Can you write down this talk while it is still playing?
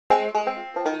I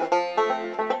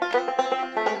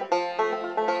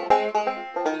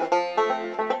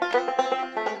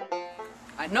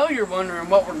know you're wondering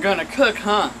what we're gonna cook,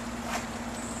 huh?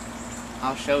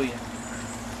 I'll show you.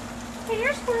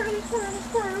 Here's squirrely, squirrely,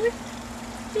 squirrely.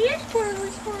 Here's squirrely,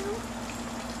 squirrely.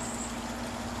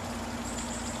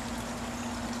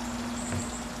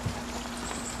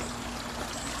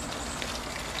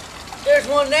 There's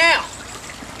one now.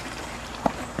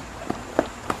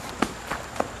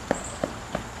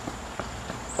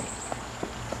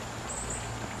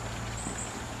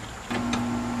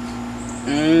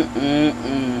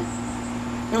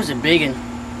 It was a big one.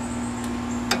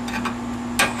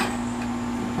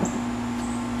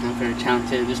 I'm very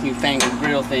talented. This newfangled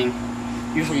grill thing.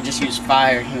 Usually you just use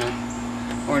fire, you know,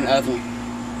 or an oven.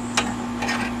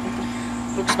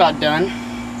 Looks about done.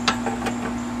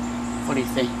 What do you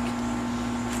think?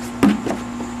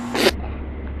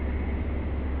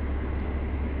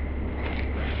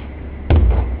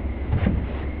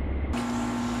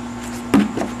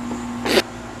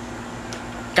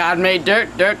 God made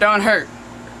dirt, dirt don't hurt.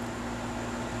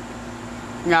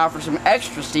 Now for some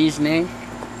extra seasoning,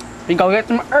 we go get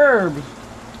some herbs.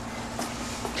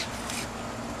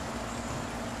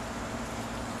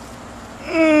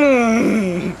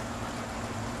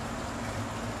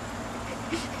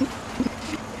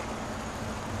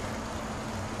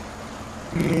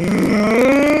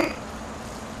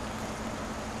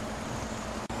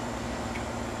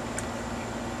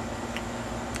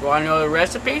 Want to know the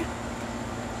recipe?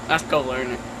 Let's go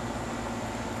learn it.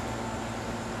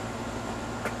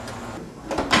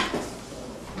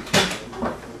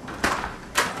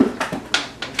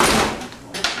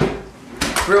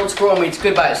 Grilled squirrel meat's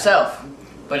good by itself,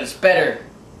 but it's better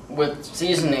with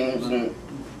seasonings and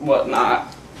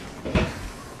whatnot.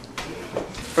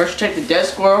 First take the dead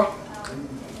squirrel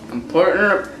and put it in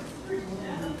a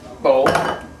bowl.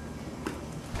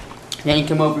 Then you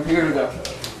come over here to the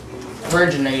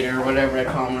originator or whatever they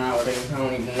call them nowadays, I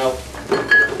don't even know.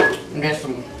 And get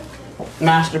some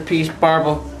masterpiece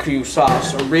barbecue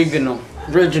sauce, original.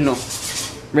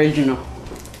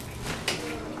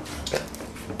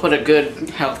 Put a good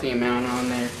healthy amount on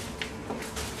there.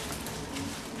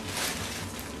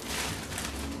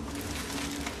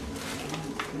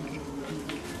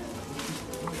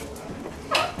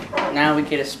 Now we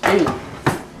get a spoon.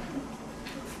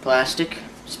 Plastic,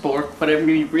 spork, whatever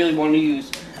you really want to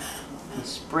use. And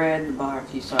spread the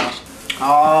barbecue sauce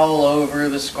all over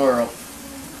the squirrel.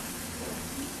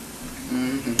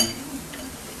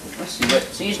 Let's see what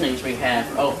seasonings we have.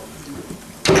 Oh,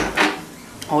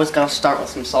 always gotta start with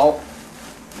some salt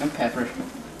and pepper.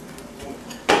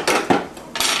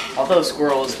 Although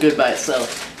squirrel is good by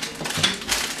itself.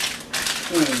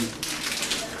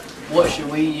 What should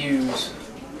we use?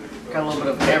 Got a little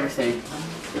bit of everything.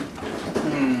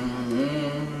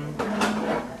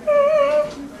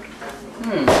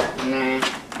 Nah.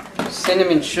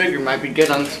 Cinnamon sugar might be good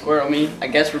on the squirrel meat. I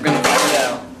guess we're gonna find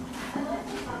out.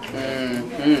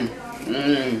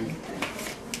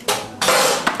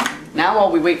 Now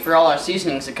while we wait for all our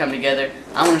seasonings to come together,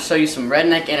 I want to show you some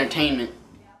redneck entertainment.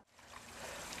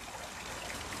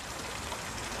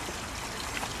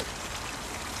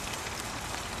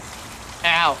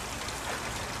 Ow.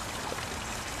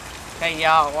 Hey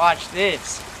y'all, watch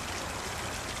this.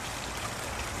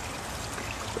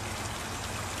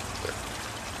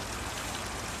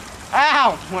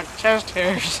 Ow! My chest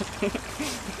hurts.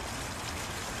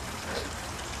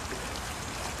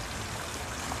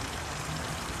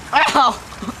 Ow!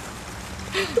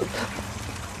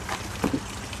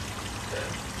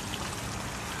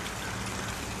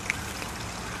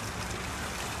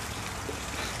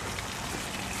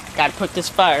 Gotta put this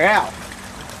fire out.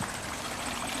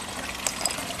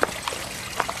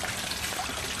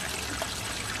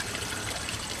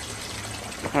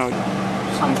 Oh,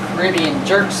 some Caribbean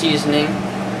jerk seasoning.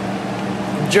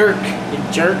 Jerk, you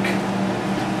jerk.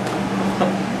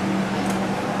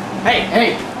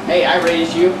 Hey, I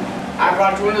raised you. I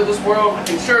brought you into this world. I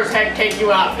can sure as heck take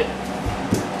you out of it.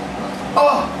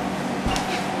 Oh!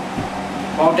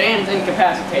 While Dan's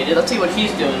incapacitated, let's see what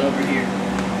he's doing over here.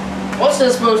 What's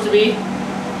this supposed to be?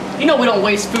 You know we don't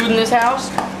waste food in this house.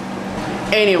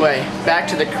 Anyway, back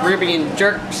to the Caribbean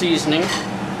jerk seasoning.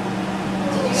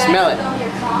 Smell it.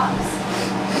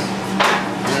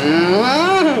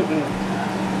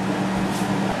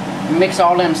 Mix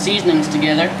all them seasonings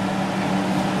together.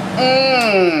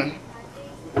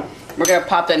 We're gonna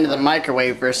pop that into the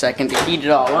microwave for a second to heat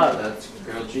it all up. That's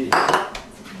grilled cheese.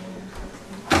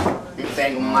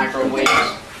 Newfangled microwaves.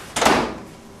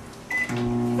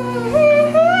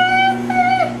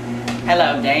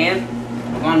 Hello, Dan.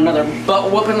 Want another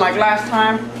butt whooping like last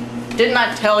time? Didn't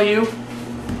I tell you?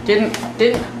 Didn't.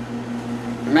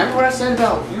 Remember what I said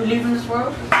about you leaving this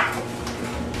world?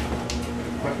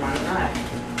 Where's my knife?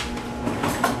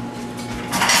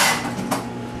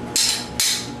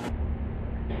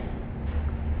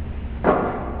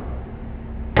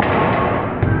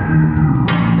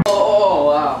 Oh,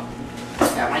 wow.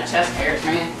 Got my chest hairs,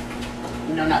 man.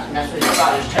 You know not to mess with your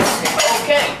father's chest hairs.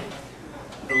 Okay.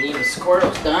 I believe the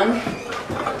squirrel's done.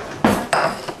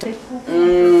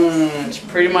 It's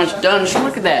pretty much done. Just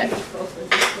look at that.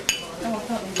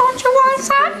 Don't you want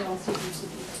some?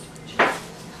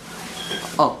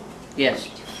 Oh, yes.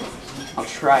 I'll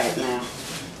try it now.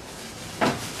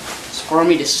 Squirrel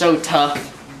meat is so tough.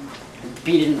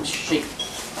 Beat it in shape.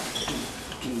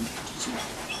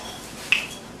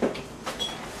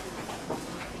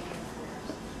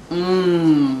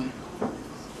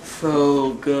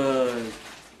 So good.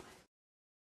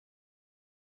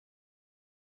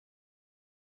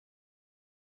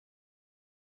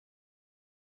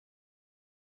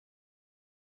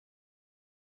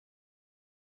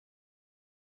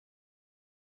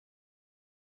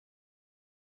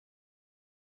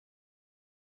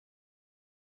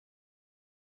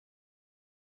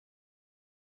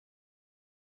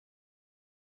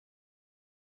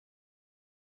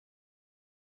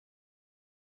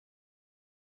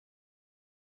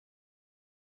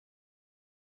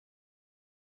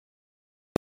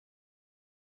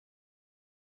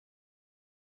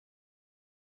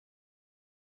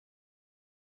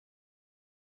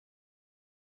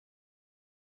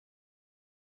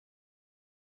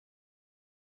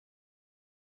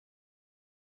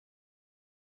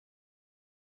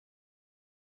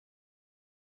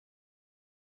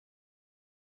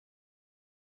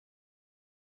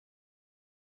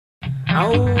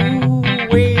 Oh,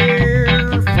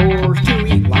 we're forced to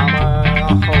eat llama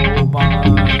a whole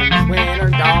bunch when our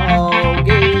dog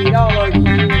ate all of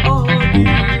you.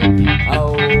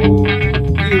 Oh,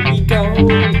 here we go,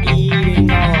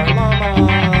 eating our llama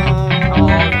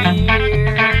all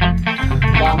year.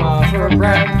 Llama for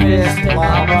breakfast,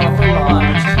 llama for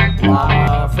lunch,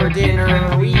 llama for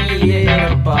dinner, we eat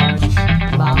it a bunch.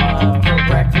 Llama for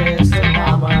breakfast and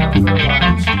llama for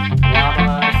lunch,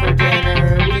 llama for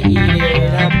dinner, we eat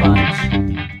it a bunch.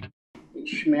 It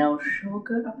smells so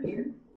good up here.